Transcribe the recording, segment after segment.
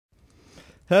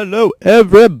Hello,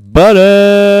 everybody.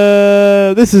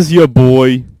 This is your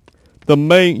boy,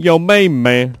 your main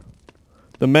man,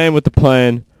 the man with the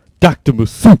plan, Dr.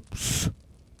 Masoops.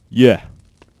 Yeah,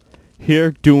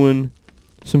 here doing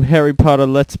some Harry Potter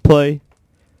Let's Play,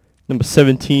 number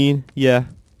 17. Yeah,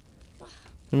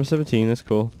 number 17. That's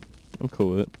cool. I'm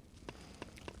cool with it.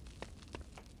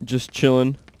 Just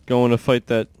chilling, going to fight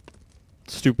that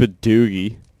stupid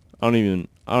Doogie. I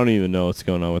don't even know what's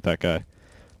going on with that guy.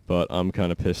 But I'm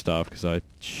kind of pissed off because I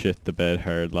shit the bed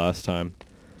hard last time.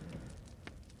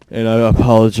 And I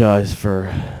apologize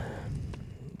for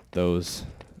those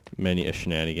many a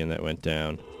shenanigan that went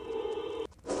down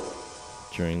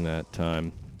during that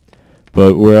time.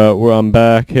 But I'm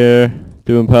back here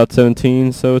doing part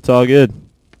 17, so it's all good.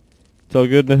 It's all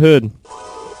good in the hood.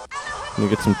 Let me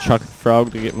get some chocolate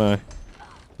frog to get my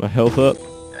health up.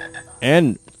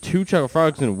 And 2 chocolate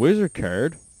frogs and a wizard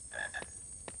card.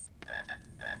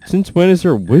 Since when is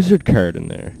there a wizard card in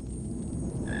there?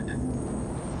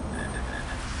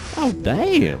 Oh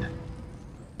damn!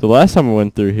 The last time I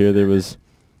went through here, there was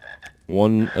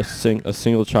a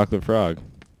single chocolate frog.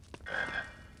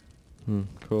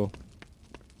 Cool.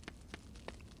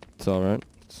 It's all right.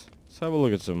 Let's have a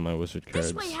look at some of my wizard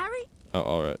cards. This way, Harry. Oh,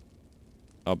 all right.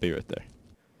 I'll be right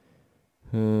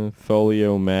there.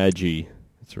 Folio Magi.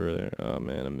 That's really. Oh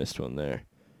man, I missed one there.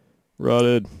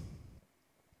 Rotted.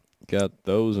 Got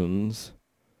those ones.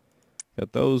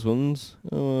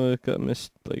 Oh, it got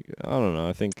missed. Like, I don't know.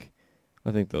 I think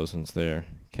those ones there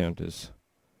count as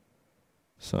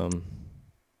some.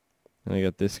 And I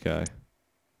got this guy,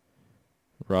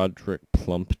 Roderick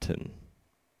Plumpton.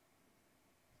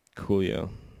 Coolio.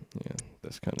 Yeah,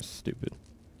 that's kind of stupid.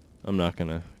 I'm not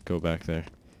gonna go back there.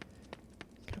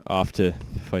 Off to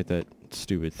fight that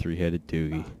stupid 3-headed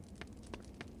Doogie.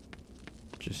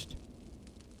 Just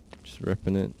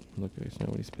ripping it. Look, it's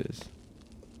nobody's biz.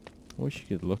 I wish you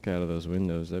could look out of those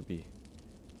windows. That'd be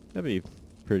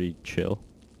pretty chill.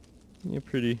 Yeah,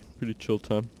 pretty chill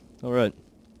time. All right.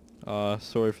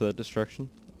 Sorry for that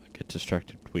distraction. I get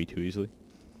distracted way too easily.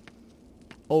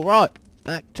 All right,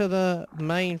 back to the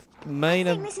main I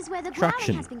think this is where the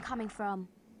attraction. has been coming from.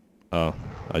 Oh,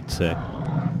 I'd say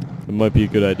it might be a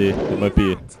good idea. It might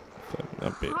be I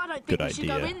don't think we should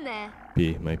go in there.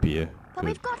 Might be a But good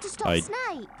we've got to stop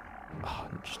Snape. Oh,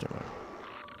 just alright.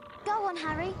 Go on,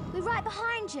 Harry. We're right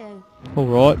behind you.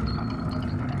 Alright.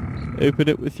 Open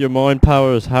it with your mind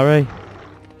powers, Harry.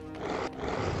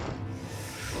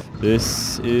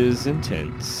 This is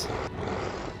intense.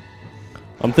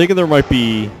 I'm thinking there might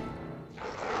be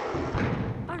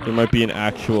an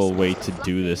actual way to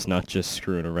do this, not just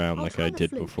screwing around like I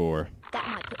did before. That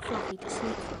might put Fluffy to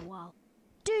sleep for a while.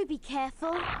 Do be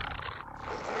careful.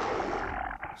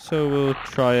 So we'll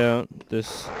try out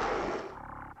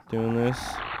doing this.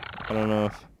 I don't know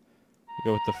if we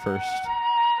go with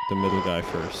the middle guy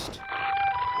first.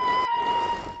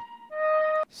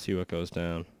 See what goes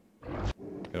down.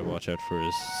 Gotta watch out for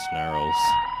his snarls.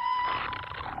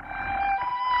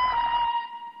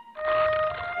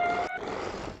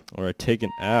 Alright,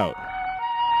 taken out.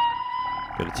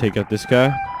 Gotta take out this guy.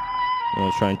 And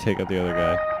I'll try and take out the other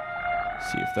guy.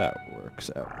 See if that works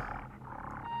out.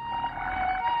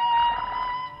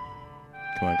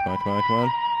 Come on.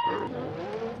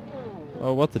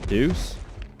 Oh, what the deuce?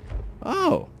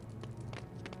 Oh.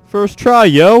 First try,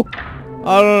 yo.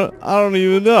 I don't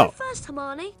even know. First,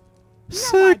 Hermione.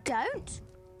 Sick. No, I don't.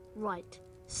 Right.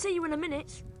 See you in a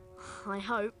minute. I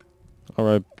hope.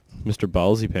 Alright, Mr.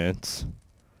 Ballsy Pants.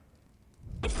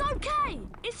 It's okay.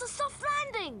 It's a soft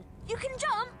landing. You can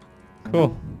jump.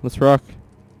 Cool. Let's rock.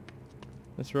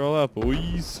 Let's roll out,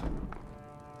 boys.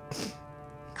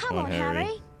 Come on,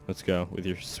 Harry. Let's go with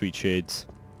your sweet shades.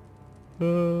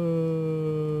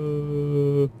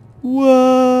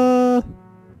 What?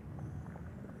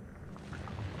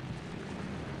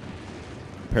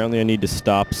 Apparently I need to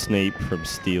stop Snape from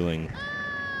stealing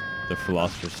the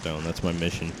Philosopher's Stone. That's my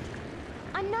mission.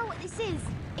 I know what this is.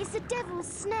 It's the devil's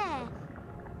snare.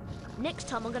 Next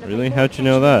time I'm gonna. Really? How'd you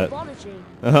know that?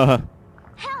 Help!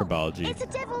 Herbology. It's a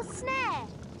devil's snare.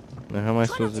 Now how am I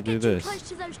supposed to do this? Close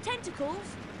to those tentacles.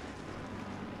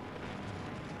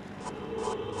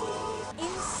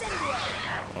 Incendio.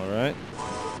 All right.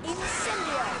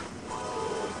 Incendio.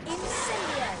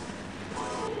 Incendio.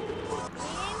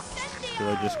 Do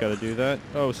I just gotta do that?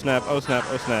 Oh snap! Oh snap!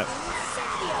 Oh snap!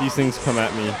 Incendio. These things come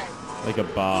at me like a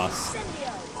boss.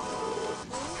 Incendio.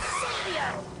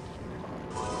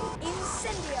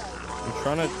 Incendio. I'm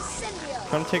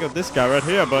trying to take out this guy right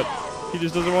here, but he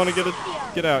just doesn't want to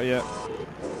get out yet.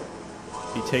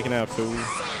 Be taken out, fool.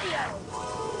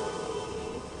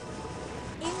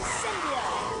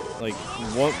 like,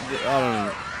 one, I don't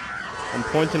know. I'm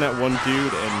pointing at one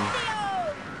dude and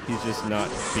he's just not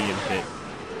being hit.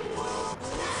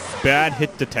 Bad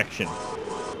hit detection.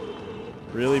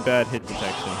 Really bad hit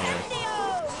detection here.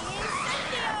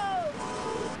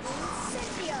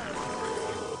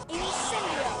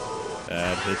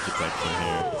 Bad hit detection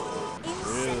here.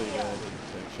 Really bad hit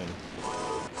detection.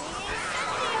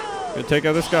 Gonna take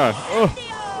out this guy. Oh!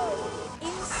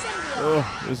 Oh,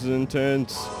 this is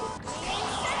intense.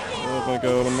 Oh my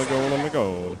god, oh my god, oh my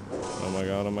god. Oh my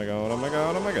god, oh my god, oh my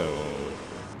god, oh my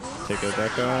god. Take out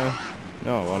that guy.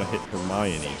 No, I want to hit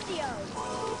Hermione.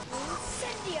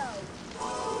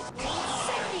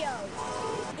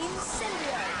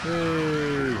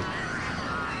 Hey.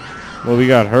 Well, we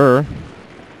got her.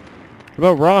 What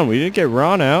about Ron? We didn't get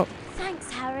Ron out.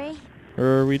 Thanks, Harry.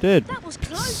 Or we did. That was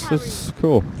close, Harry. This is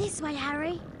cool. This way,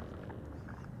 Harry.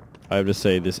 I have to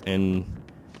say this end.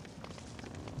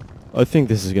 I think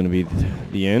this is going to be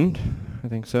the end. I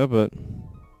think so, but...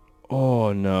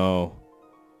 Oh, no.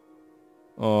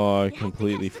 Oh, I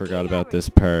completely forgot about this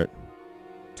part.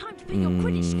 Time to put your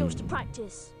Quidditch skills to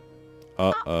practice.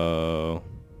 Uh-oh.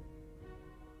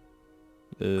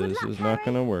 This luck, is not Harry.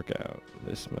 going to work out.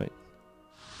 This might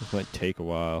take a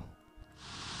while.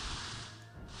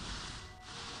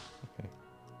 Okay.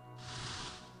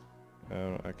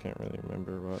 I can't really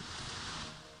remember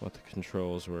what the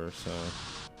controls were, so...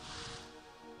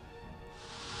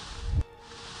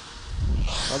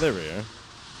 Oh, there we are.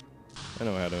 I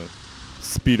know how to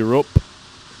speed her up.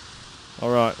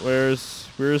 Alright, where's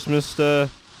Mr.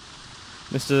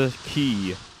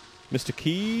 Key? Mr.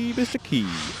 Key, Mr. Key.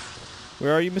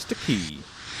 Where are you, Mr. Key?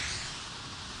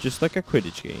 Just like a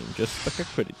Quidditch game. Just like a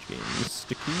Quidditch game.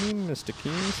 Mr. Key, Mr. Key,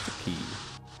 Mr. Key.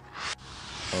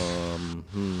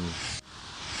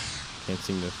 Can't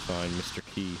seem to find Mr.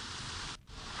 Key.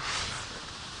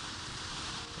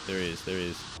 There he is, there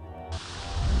he is.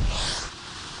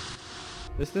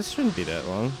 This shouldn't be that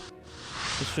long.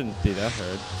 This shouldn't be that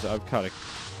hard. 'Cause I've caught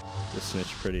the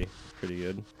snitch pretty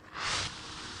good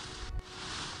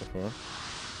before.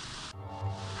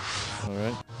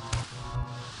 Alright.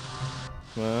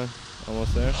 Come on,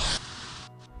 almost there.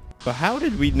 But how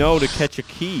did we know to catch a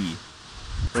key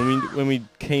when we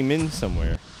came in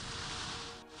somewhere?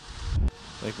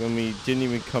 Like when we didn't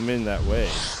even come in that way.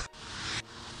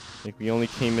 Like we only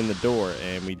came in the door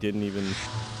and we didn't even.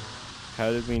 How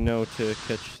did we know to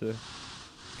catch a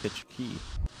key?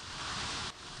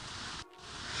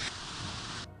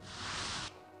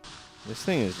 This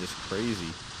thing is just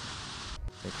crazy.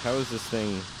 Like how is this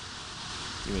thing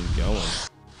even going?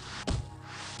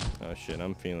 Oh shit,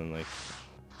 I'm feeling like,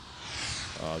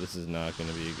 oh, this is not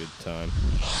gonna be a good time.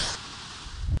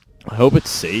 I hope it's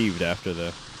saved after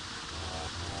the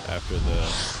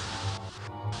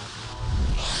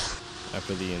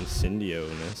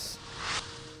incendio-ness.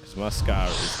 Cause my scar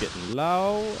is getting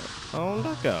low on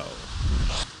the go.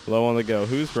 Low on the go.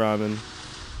 Who's rhyming?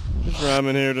 Who's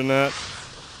rhyming here tonight?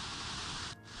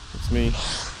 It's me.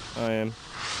 I am.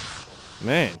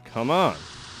 Man, come on.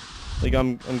 Like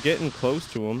I'm getting close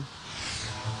to him.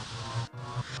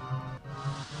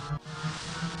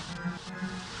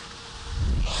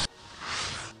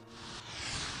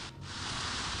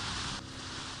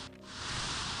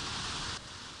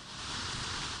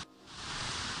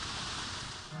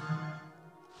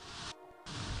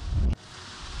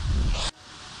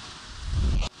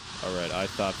 Alright, I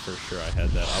thought for sure I had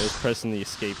that. I was pressing the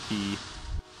escape key.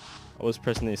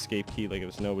 Like it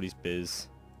was nobody's biz.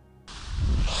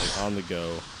 Like on the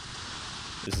go.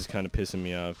 This is kind of pissing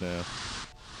me off now.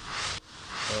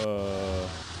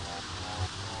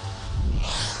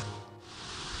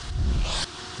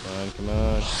 Come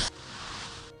on.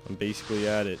 I'm basically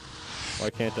at it. Why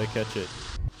can't I catch it?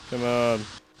 Come on.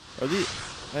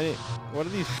 What are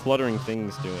these fluttering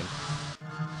things doing?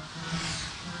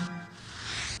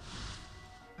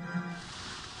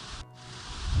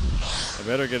 I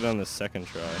better get it on the second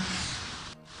try.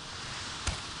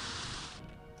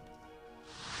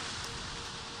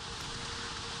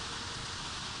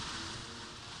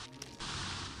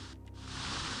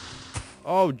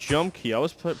 Oh, jump key. I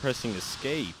was pressing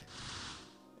escape.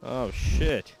 Oh,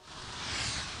 shit.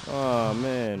 Oh,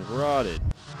 man. Rotted.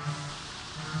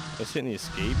 I was hitting the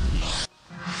escape key.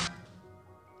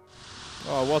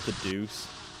 Oh, what the deuce.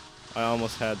 I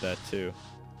almost had that, too.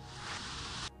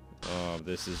 Oh,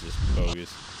 this is just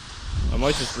bogus. I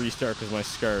might just restart because my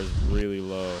scar is really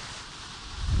low.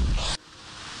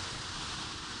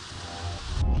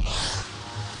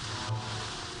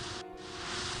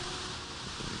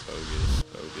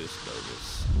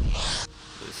 Bogus.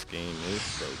 This game is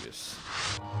bogus.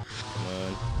 Come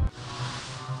on.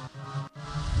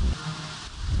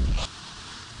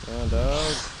 Come on,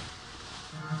 dog.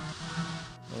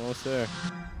 Almost there.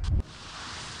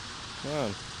 Come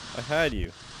on. I had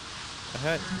you.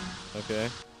 Okay.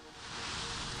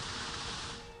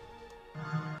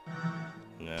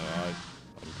 No, I'm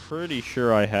pretty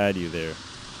sure I had you there,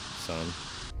 son.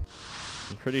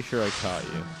 I'm pretty sure I caught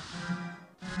you.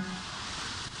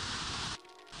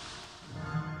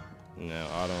 No,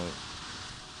 I don't.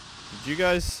 Did you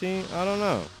guys see? I don't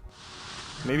know.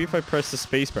 Maybe if I press the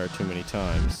spacebar too many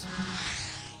times,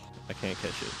 I can't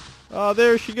catch it. Oh,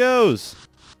 there she goes!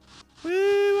 Woo,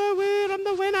 woo, woo, I'm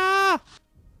the winner!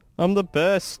 I'm the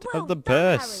best of the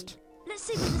best. Harry. Let's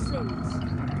see what this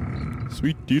leads.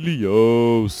 Sweet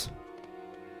dealios.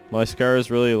 My scar is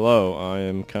really low. I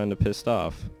am kind of pissed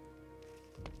off.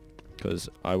 Because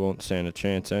I won't stand a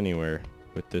chance anywhere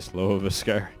with this low of a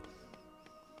scar.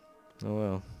 Oh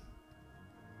well.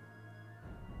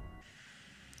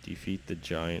 Defeat the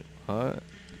giant. What?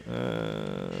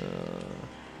 The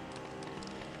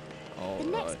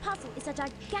next puzzle is a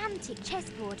gigantic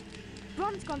chessboard.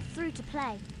 Ron's gone through to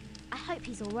play. I hope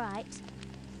he's alright.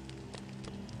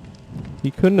 He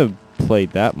couldn't have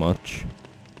played that much.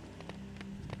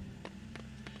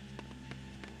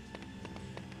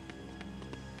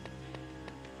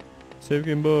 Save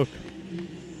game book.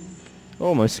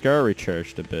 Oh, my scar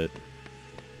recharged a bit.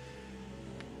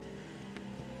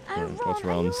 Oh, Ron, what's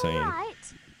Ron are you saying?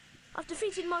 alright? I've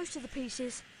defeated most of the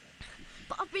pieces,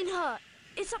 but I've been hurt.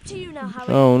 It's up to you now, Harry.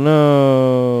 Oh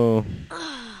no!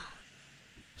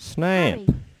 Snap! Harry,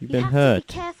 You've you been have hurt.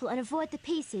 to be careful and avoid the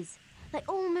pieces. They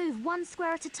all move one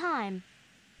square at a time.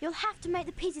 You'll have to make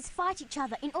the pieces fight each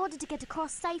other in order to get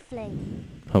across safely.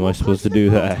 How am I Walk supposed to onto the do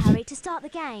board, that? Harry, to start the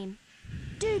game.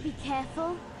 Do be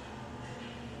careful.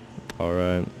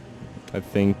 Alright. I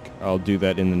think I'll do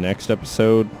that in the next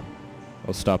episode.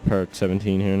 I'll stop part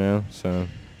 17 here now, so...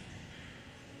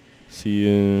 See you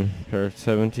in part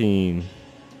 17.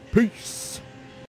 Peace!